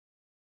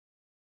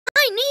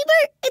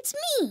Neighbor, it's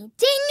me,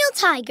 Daniel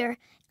Tiger.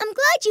 I'm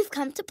glad you've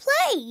come to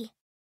play.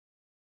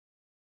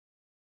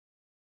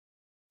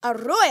 A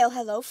royal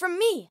hello from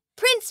me,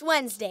 Prince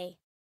Wednesday.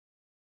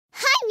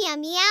 Hi, Meow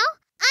Meow.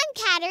 I'm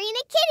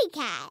Katerina Kitty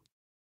Cat.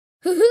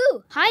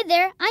 Hoo-hoo! Hi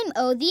there, I'm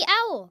O the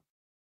Owl.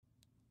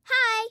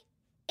 Hi,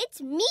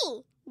 it's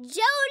me,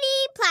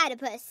 Jody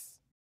Platypus.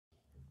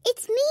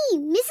 It's me,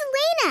 Miss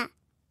Elena.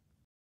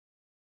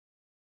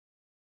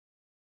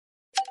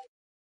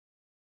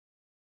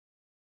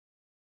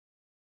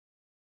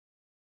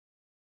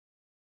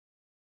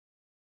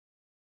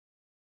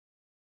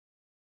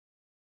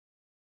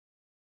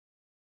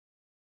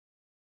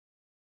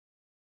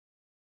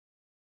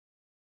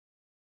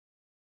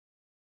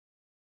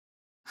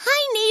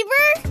 Hi,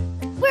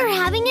 neighbor! We're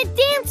having a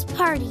dance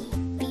party.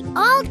 We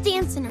all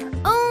dance in our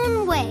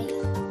own way.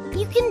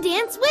 You can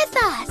dance with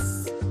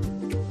us.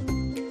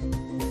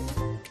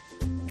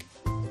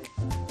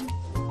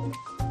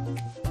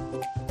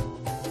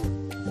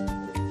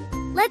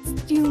 Let's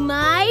do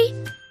my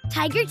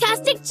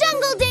Tiger-tastic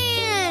jungle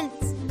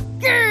dance!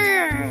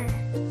 Grrr!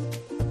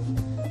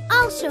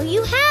 I'll show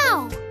you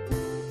how.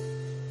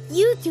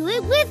 You do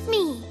it with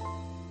me.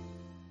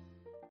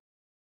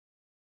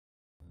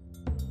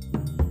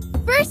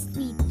 First,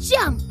 we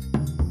jump.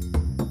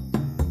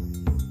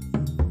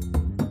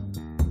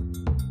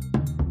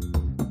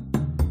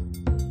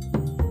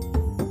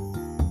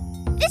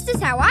 This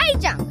is how I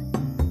jump.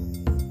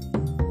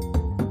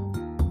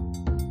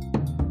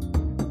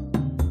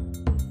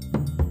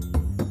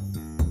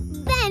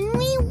 Then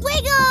we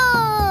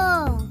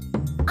wiggle.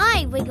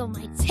 I wiggle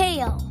my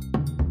tail.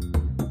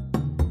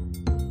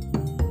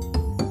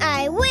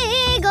 I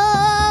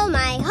wiggle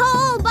my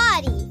whole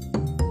body.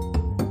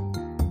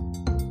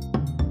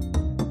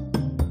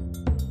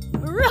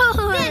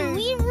 Roar! Then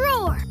we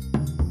roar.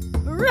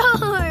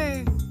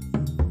 Roar!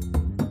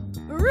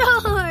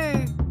 Roar!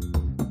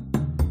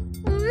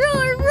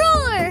 Roar,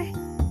 roar!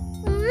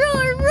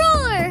 Roar,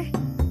 roar!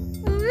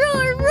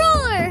 Roar,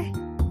 roar!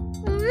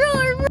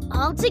 Roar, roar!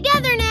 All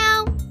together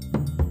now.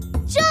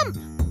 Jump!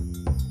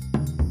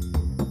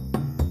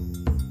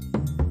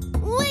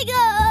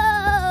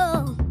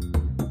 Wiggle!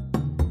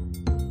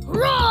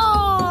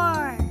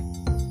 Roar!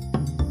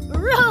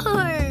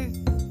 Roar!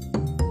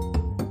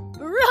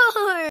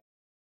 Roar!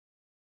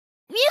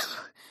 Phew!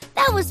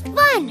 That was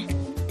fun!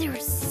 There are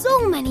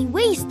so many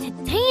ways to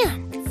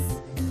dance.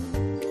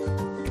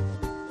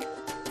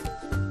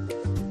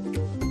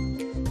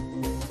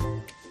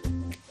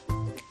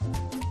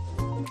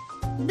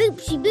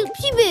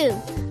 Boopsie-boopsie-boo!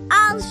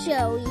 I'll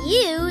show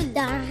you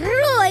the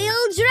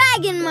Royal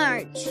Dragon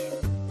March.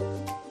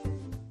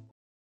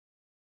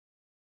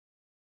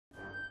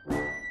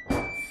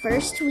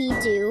 First we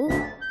do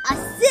a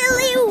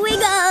silly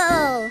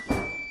wiggle.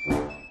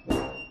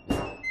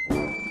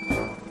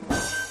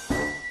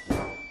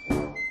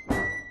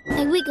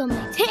 I wiggle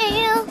my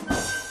tail.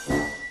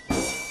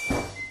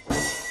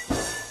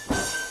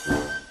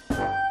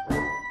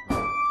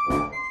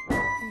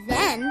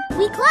 Then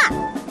we clap.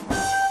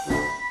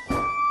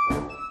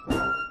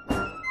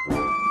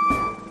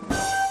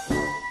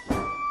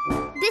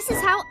 This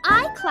is how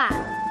I clap.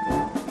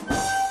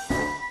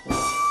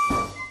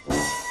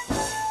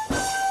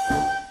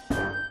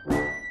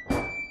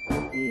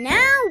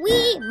 Now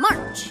we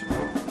march.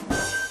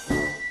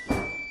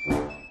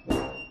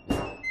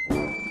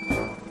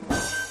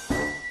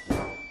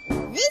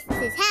 This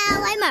is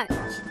how I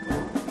march.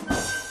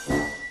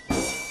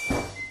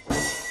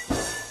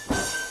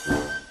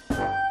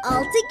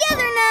 All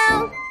together now.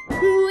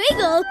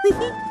 Wiggle.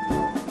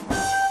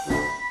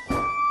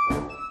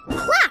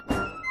 Clap.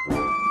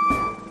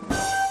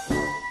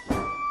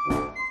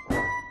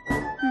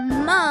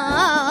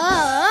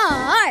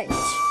 March.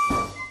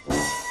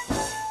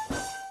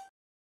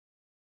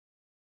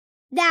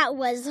 That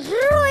was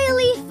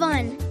really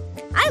fun.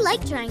 I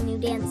like trying new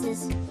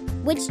dances.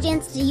 Which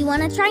dance do you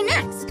want to try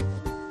next?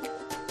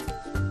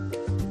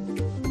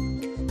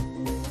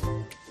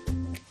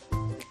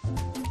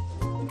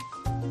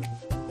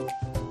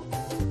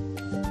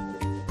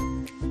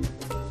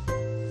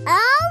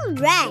 All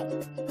right.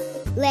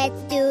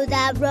 Let's do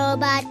the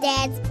robot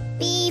dance.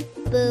 Beep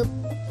boop.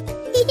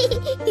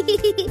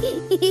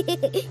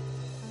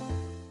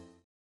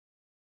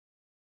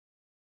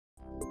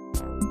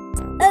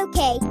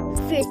 Okay,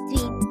 first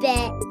we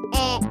bend.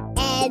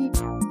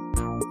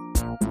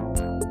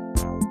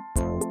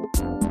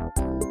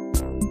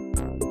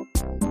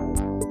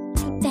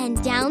 Bend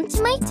down to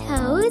my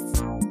toes.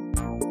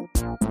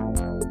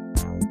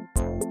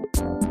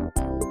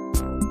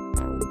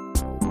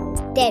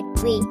 Then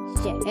we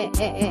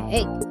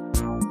shake.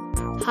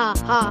 Ha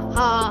ha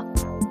ha.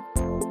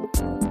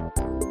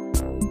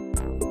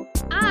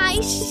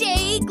 I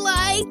shake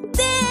like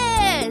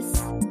this.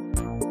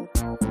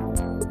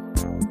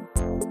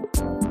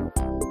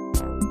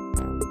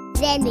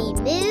 Then we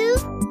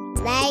move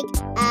like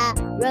a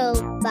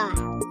robot.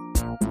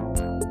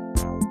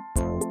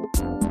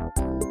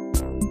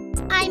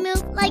 I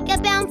move like a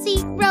bouncy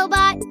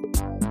robot.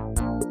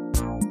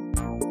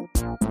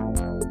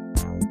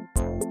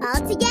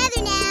 All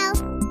together now.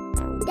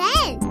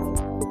 dance.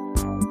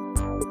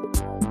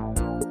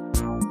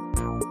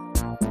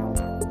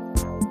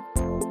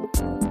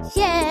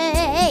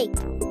 Shake.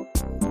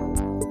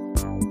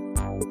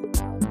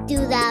 Do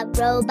the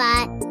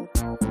robot.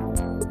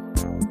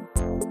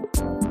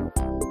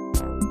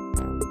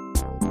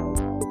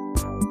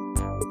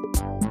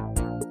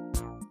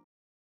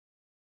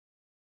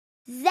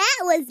 That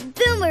was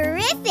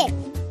boomerific!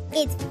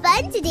 It's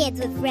fun to dance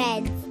with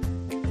friends.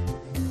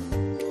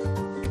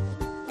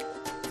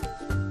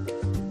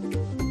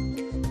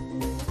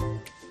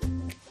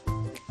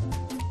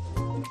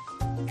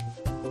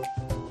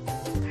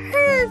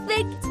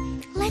 Perfect!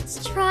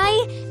 Let's try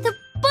the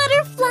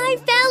butterfly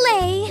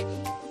ballet.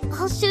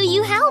 I'll show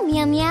you how,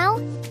 Meow Meow.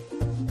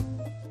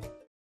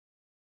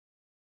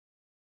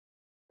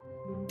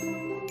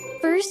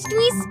 First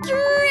we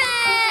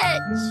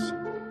stretch.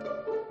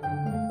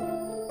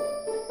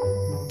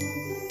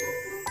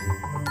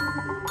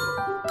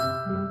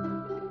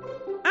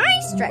 I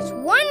stretch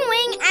one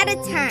wing at a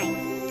time.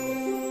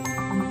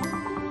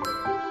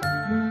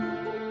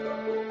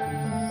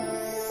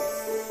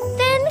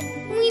 Then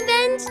we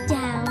bend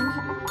down.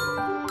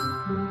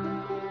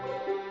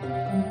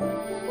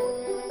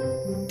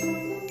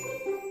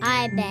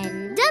 I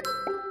bend up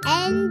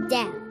and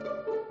down.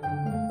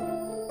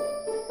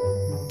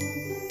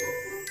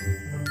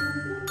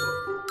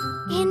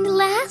 And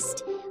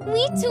last,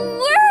 we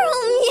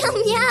twirl, Meow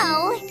Meow.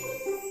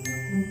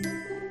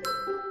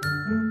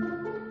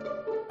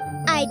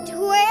 I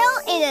twirl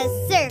in a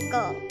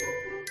circle.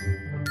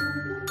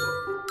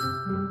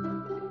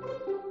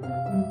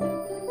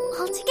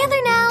 All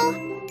together now.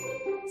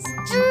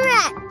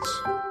 Stretch.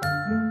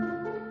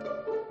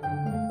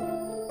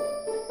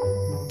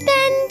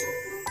 Bend.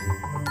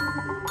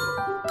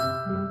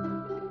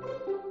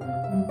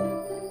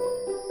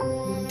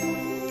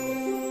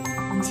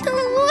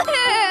 Twirl.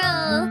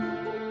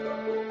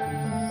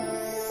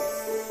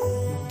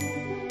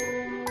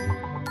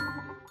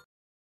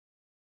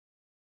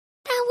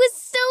 That was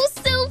so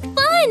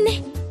fun!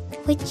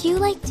 Would you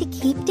like to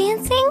keep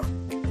dancing?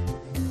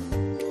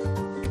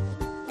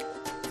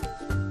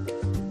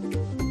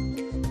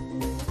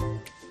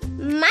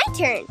 My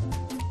turn.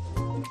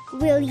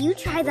 Will you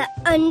try the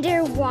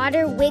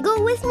underwater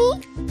wiggle with me?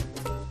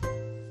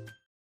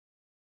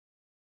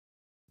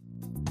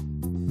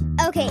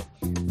 Okay,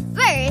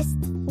 first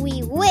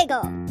we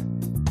wiggle.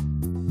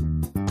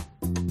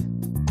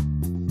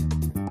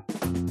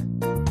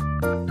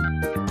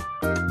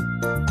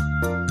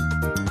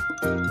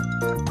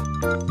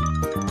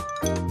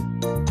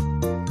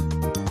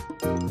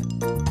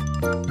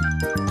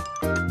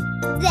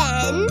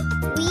 Then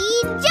we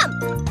jump.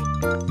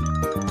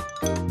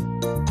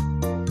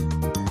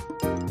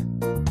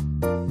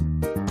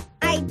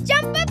 I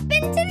jump up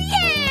into the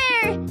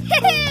air!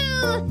 Hoo-hoo!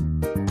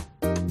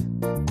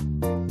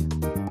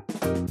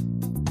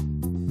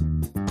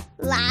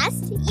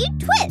 Last, you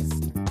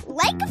twist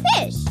like a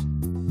fish.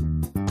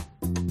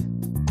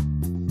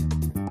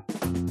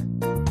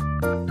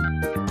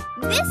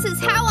 This is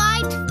how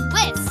I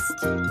twist.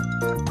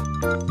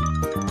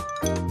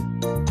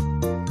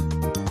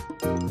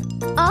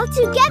 All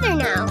together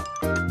now.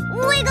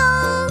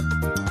 Wiggle.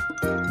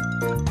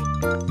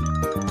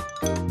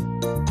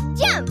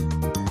 Jump.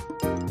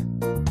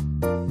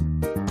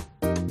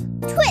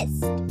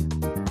 Twist.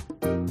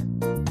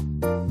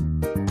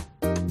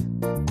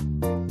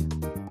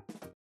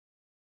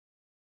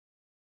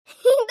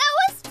 That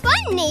was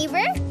fun,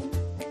 neighbor.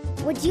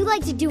 Would you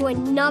like to do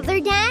another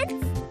dance?